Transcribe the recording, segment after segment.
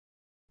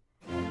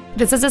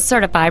This is a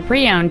certified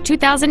pre-owned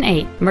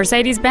 2008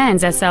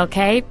 Mercedes-Benz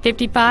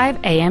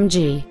SLK55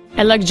 AMG,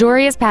 a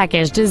luxurious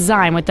package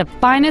designed with the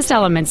finest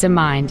elements in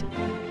mind.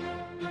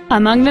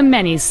 Among the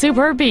many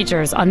superb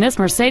features on this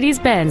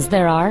Mercedes-Benz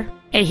there are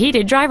a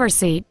heated driver's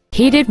seat,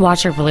 heated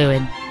washer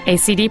fluid, a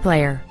CD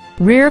player,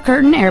 rear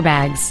curtain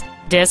airbags,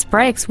 disc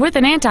brakes with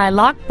an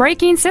anti-lock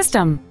braking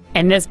system,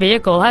 and this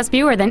vehicle has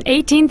fewer than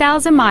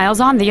 18,000 miles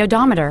on the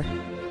odometer.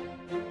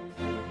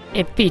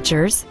 It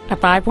features a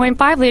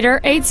 5.5-liter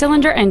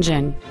 8-cylinder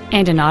engine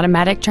and an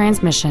automatic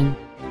transmission.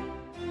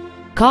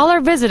 Call or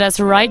visit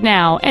us right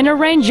now and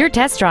arrange your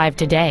test drive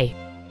today.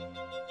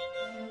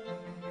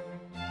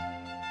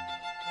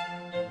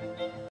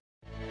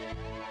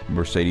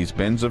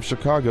 Mercedes-Benz of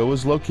Chicago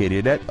is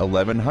located at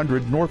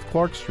 1100 North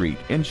Clark Street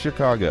in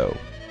Chicago.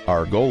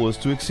 Our goal is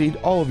to exceed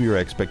all of your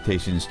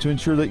expectations to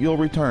ensure that you'll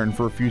return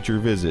for future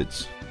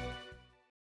visits.